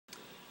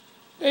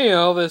Hey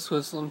all, this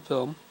Whistling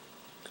Film.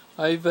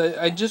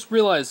 I just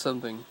realized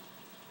something.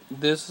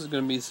 This is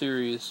going to be a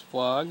serious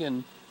vlog,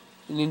 and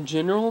in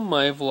general,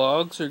 my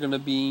vlogs are going to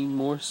be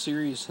more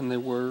serious than they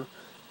were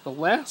the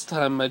last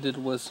time I did a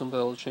Whistling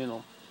Film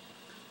channel.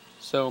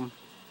 So,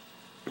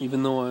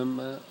 even though I'm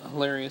a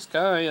hilarious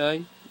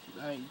guy,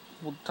 I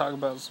will talk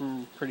about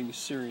some pretty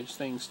serious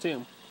things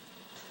too.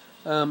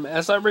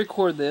 As I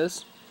record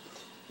this,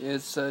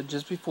 it's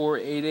just before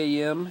 8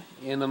 a.m.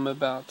 and I'm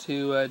about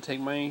to take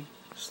my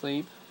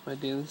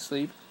daily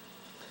sleep.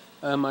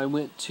 I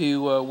went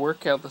to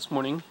work out this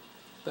morning.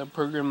 The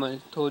program that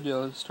I told you I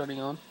was starting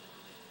on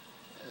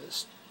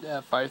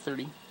at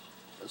 5:30.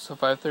 So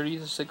 5:30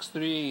 to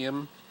 6:30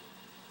 a.m.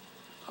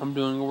 I'm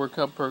doing a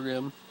workout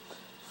program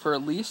for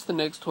at least the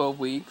next 12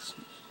 weeks.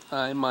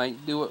 I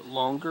might do it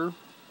longer.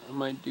 I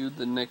might do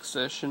the next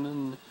session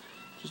and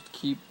just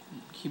keep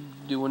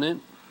doing it.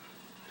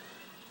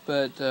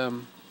 But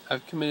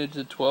I've committed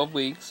to 12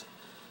 weeks.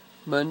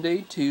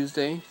 Monday,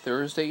 Tuesday,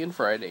 Thursday, and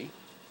Friday.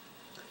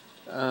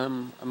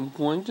 I'm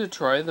going to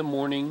try the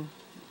morning.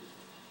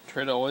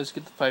 Try to always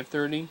get to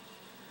 5:30.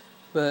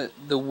 But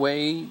the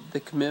way the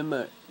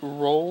commitment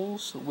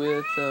rolls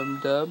with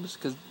Dubs,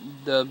 because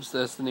Dubs,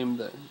 that's the name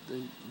of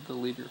the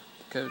leader,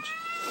 the coach.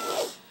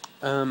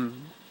 The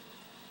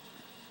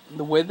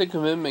way the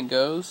commitment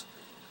goes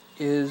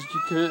is you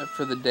commit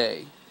for the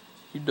day.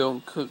 You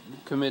don't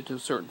commit to a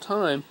certain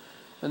time.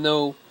 And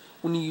though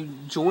when you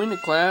join a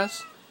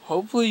class,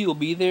 hopefully you'll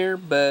be there,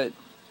 but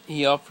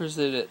he offers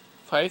it at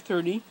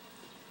 5:30,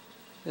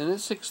 then at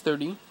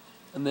 6:30,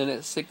 and then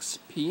at 6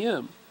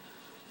 p.m.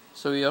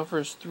 So he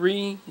offers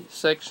 3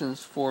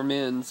 sections for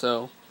men,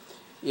 so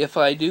if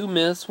I do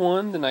miss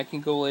one, then I can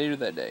go later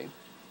that day.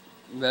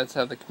 That's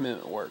how the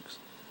commitment works.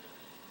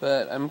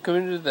 But I'm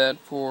committed to that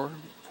for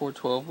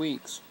 12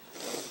 weeks.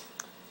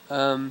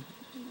 Ran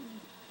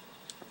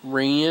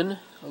a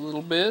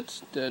little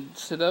bit, did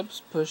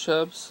sit-ups,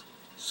 push-ups,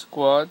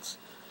 squats,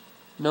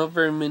 not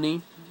very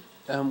many.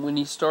 When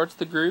he starts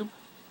the group,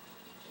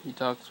 he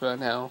talks about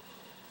how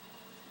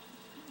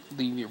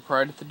leave your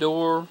pride at the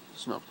door.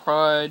 It's not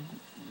pride.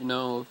 You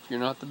know, if you're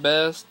not the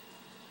best,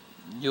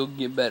 you'll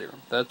get better.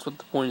 That's what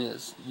the point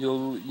is.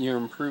 Your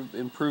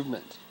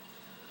improvement.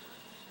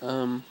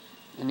 And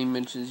he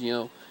mentions,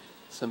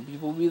 some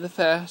people will be the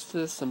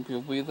fastest, some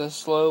people will be the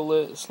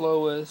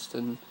slowest,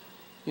 and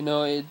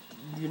you're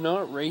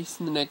not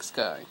racing the next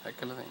guy, that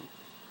kind of thing.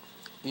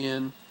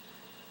 And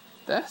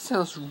that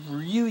sounds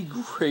really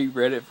great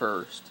right at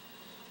first.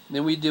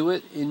 Then we do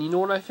it, and you know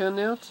what I found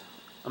out?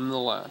 I'm the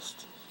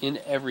last in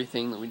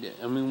everything that we did.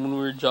 I mean, when we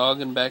were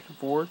jogging back and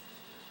forth,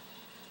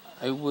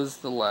 I was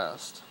the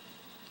last.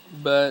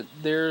 But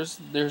there's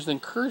an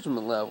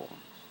encouragement level,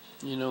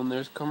 and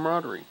there's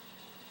camaraderie.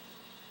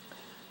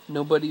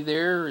 Nobody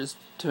there is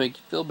to make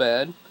you feel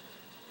bad.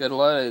 Got a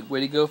lot of, way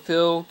to go,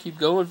 Phil. Keep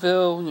going,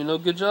 Phil.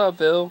 Good job,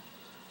 Phil.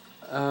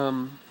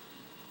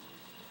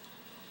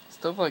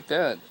 Stuff like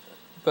that.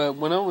 But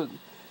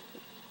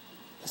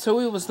so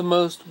it was the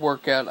most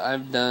workout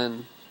I've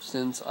done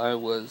since I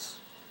was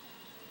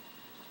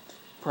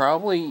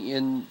probably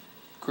in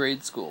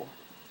grade school.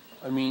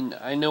 I mean,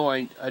 I know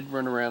I'd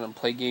run around and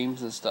play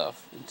games and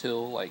stuff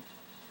until like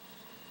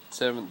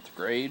 7th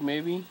grade,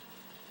 maybe.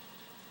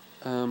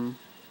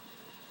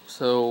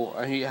 So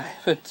I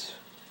haven't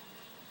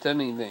done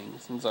anything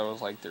since I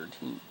was like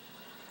 13.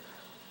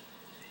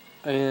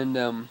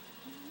 And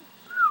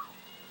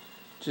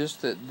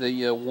just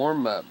the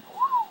warm up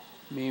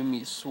made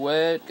me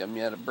sweat, got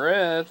me out of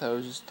breath. I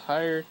was just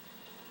tired.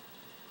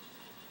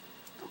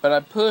 But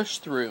I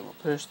pushed through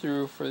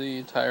for the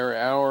entire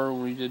hour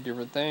when we did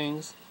different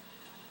things.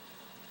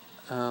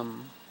 But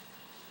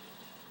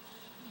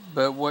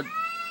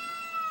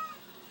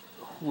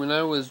when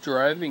I was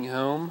driving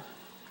home,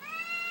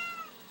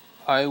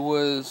 I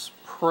was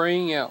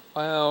praying out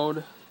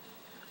loud,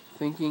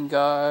 thanking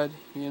God,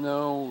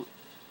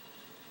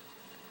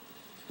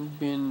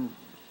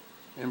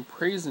 and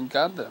praising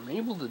God that I'm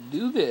able to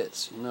do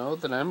this,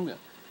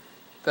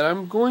 that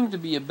I'm going to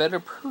be a better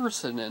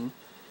person,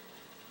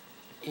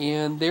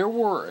 and there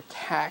were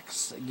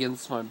attacks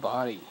against my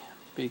body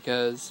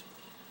because,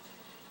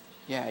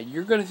 yeah,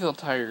 you're going to feel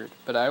tired,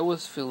 but I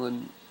was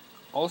feeling,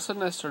 all of a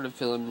sudden I started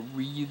feeling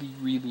really,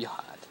 really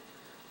hot.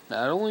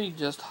 Not only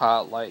just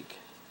hot, like,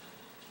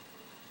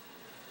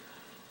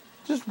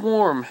 just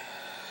warm,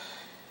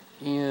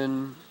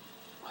 and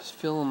I was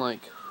feeling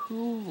like,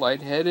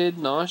 lightheaded,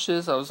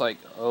 nauseous. I was like,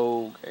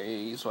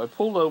 okay, so I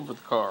pulled over the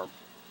car,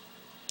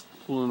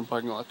 pulled in the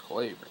parking lot to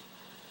call Avery.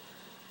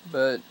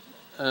 But,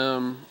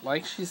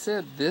 like she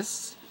said,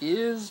 this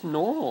is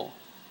normal.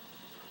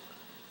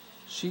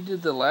 She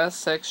did the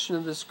last section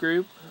of this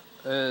group,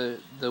 the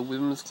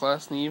women's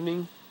class in the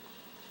evening,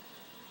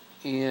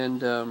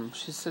 and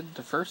she said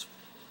the first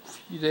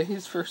few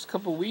days, first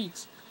couple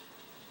weeks,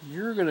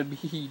 you're gonna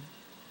be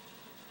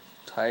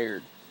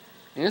tired,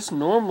 and it's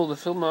normal to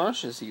feel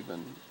nauseous.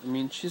 Even, I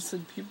mean, she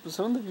said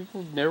some of the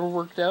people who've never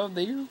worked out,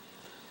 they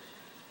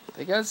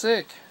got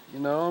sick.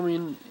 I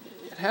mean,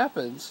 it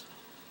happens.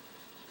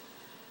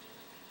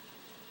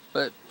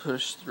 but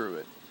push through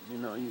it. You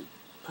know, you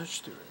push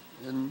through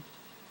it. And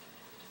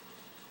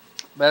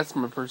that's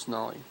my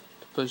personality,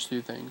 to push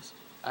through things.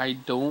 I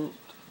don't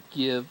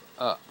give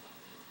up.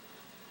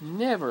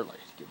 Never like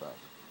to give up.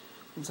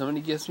 When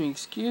somebody gives me an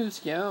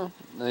excuse, yeah,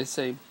 and I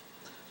say,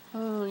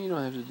 oh, you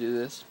don't have to do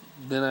this,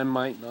 then I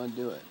might not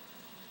do it.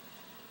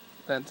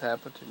 That's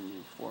happened to me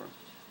before.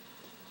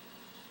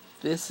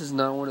 This is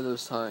not one of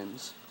those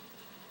times.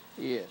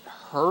 It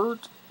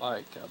hurt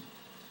like a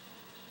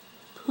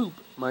poop.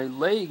 My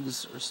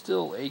legs are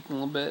still aching a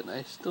little bit, and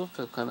I still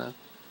feel kind of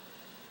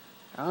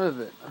out of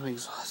it. I'm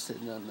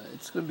exhausted, and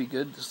it's going to be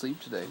good to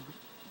sleep today.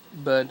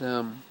 But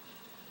I'm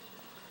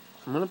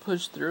going to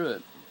push through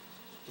it,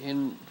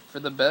 and for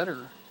the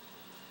better,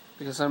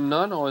 because I'm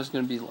not always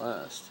going to be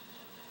last.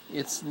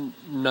 It's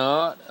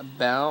not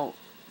about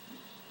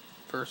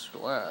first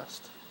or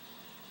last.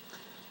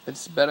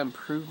 It's about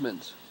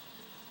improvement.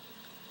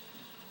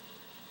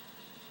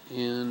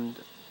 And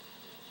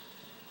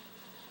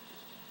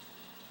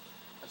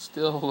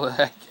still,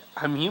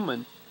 I'm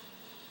human.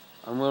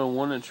 I'm going to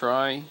want to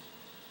try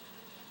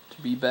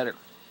to be better,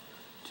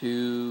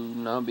 to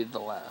not be the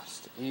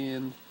last,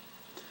 and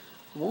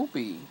I won't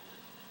be.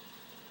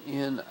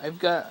 And I've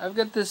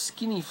got this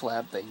skinny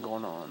flap thing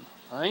going on.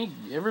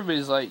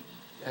 Everybody's like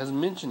has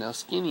mentioned how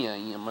skinny I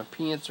am. My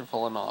pants are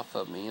falling off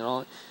of me, and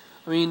all.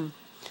 I mean,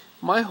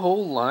 my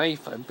whole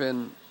life I've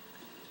been.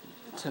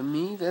 To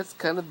me, that's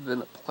kind of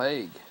been a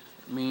plague.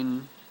 I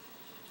mean,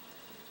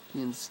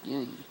 being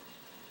skinny,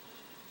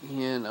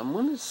 and I'm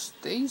gonna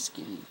stay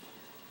skinny.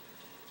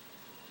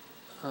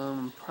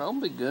 I'm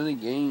probably gonna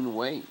gain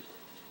weight,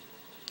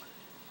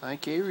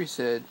 like Avery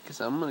said,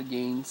 because I'm gonna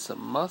gain some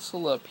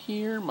muscle up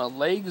here. My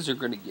legs are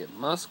gonna get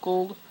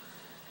muscled,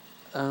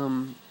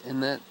 and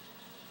that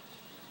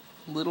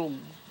little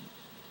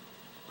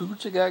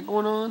boots I got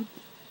going on,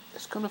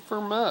 it's gonna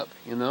firm up,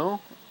 you know.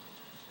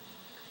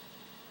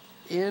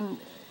 And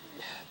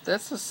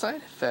that's a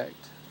side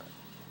effect.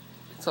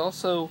 It's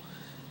also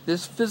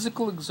this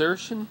physical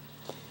exertion.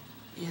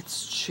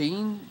 It's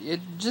changed.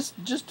 It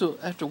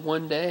after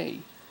one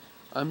day,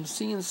 I'm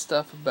seeing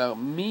stuff about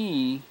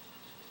me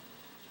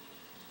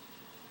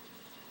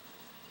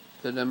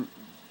that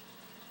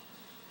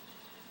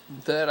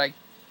I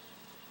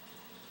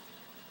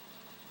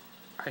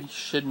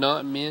should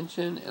not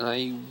mention, and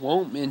I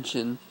won't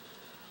mention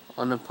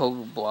on a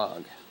public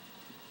vlog.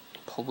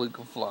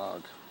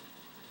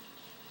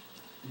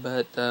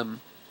 But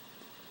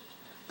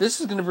this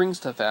is gonna bring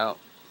stuff out.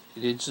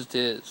 It just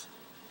is,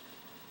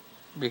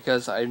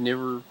 because I've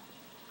never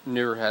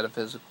had a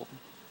physical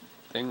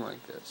thing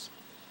like this.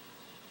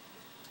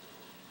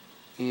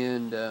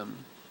 And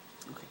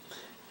okay,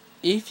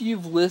 if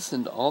you've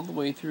listened all the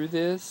way through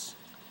this,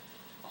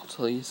 I'll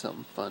tell you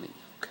something funny.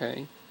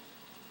 Okay?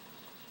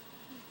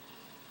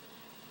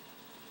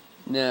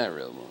 Nah, I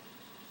really won't.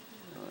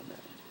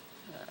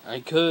 I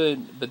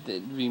could, but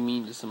that'd be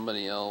mean to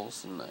somebody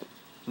else, and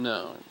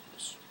no,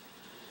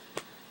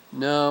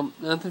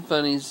 nothing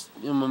funny's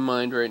in my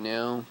mind right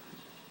now.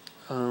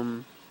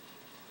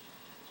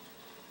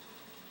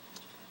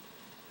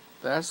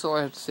 That's all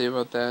I have to say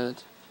about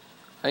that.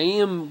 I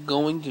am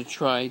going to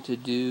try to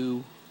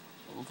do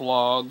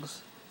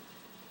vlogs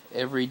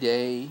every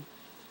day,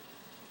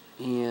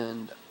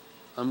 and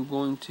I'm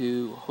going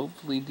to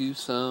hopefully do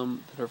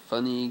some that are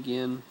funny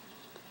again.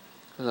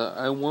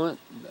 Because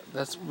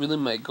that's really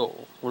my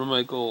goal. One of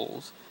my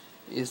goals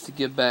is to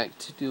get back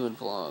to doing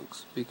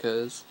vlogs,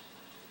 because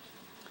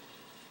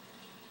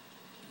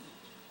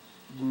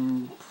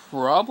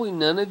probably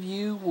none of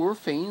you were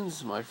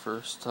fans my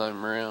first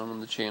time around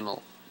on the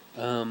channel.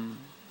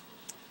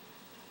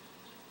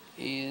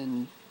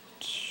 In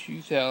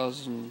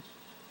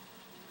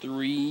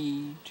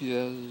 2003,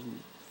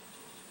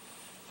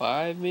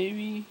 2005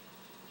 maybe?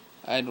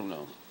 I don't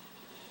know.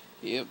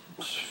 Yep.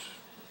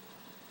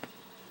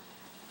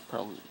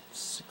 Probably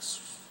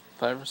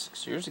 5 or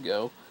 6 years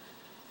ago,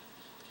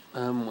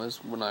 was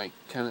when I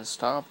kind of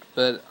stopped.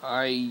 But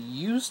I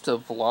used to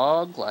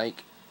vlog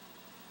like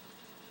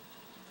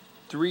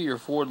 3 or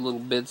 4 little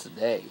bits a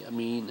day. I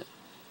mean,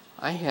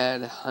 I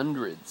had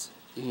hundreds,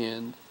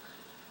 and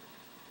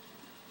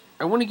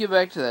I want to get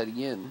back to that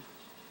again.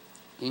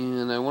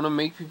 And I want to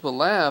make people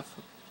laugh,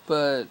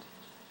 but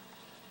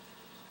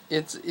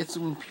it's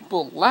when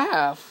people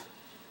laugh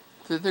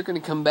that they're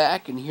going to come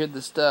back and hear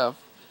the stuff.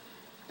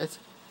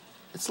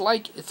 It's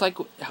like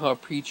how a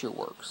preacher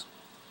works.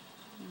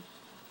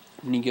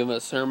 When you give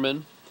a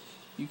sermon,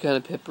 you kind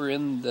of pepper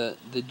in the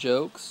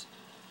jokes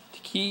to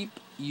keep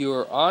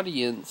your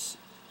audience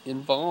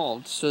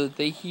involved, so that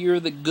they hear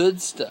the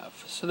good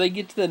stuff, so they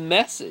get to the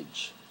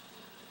message.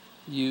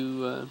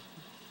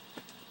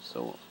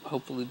 So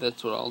hopefully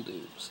that's what I'll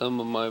do. Some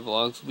of my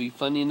vlogs will be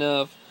funny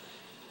enough.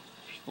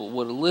 People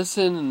want to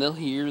listen, and they'll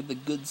hear the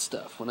good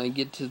stuff when I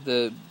get to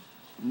the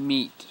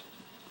meat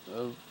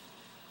of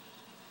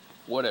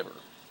whatever.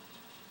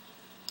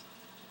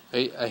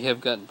 I have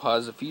gotten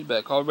positive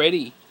feedback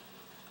already.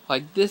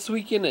 Like this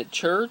weekend at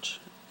church,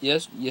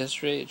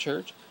 yesterday at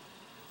church,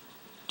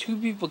 2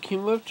 people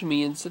came up to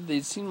me and said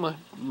they'd seen my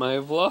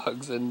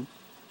vlogs, and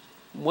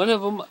one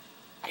of them,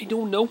 I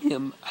don't know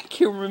him. I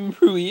can't remember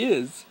who he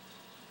is.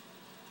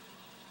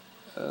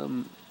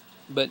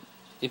 But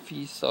if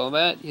he saw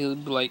that, he'll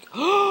be like,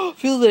 "Oh,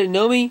 Phil didn't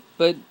know me,"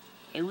 but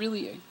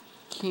I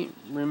can't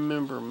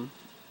remember him.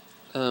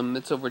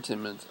 It's over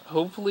 10 minutes.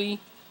 Hopefully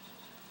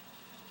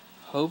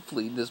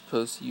this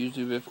posts to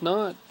YouTube. If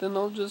not, then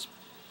I'll just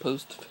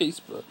post to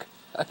Facebook.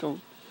 I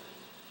don't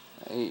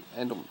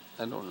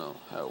know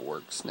how it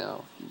works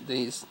now.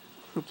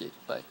 Okay,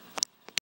 bye.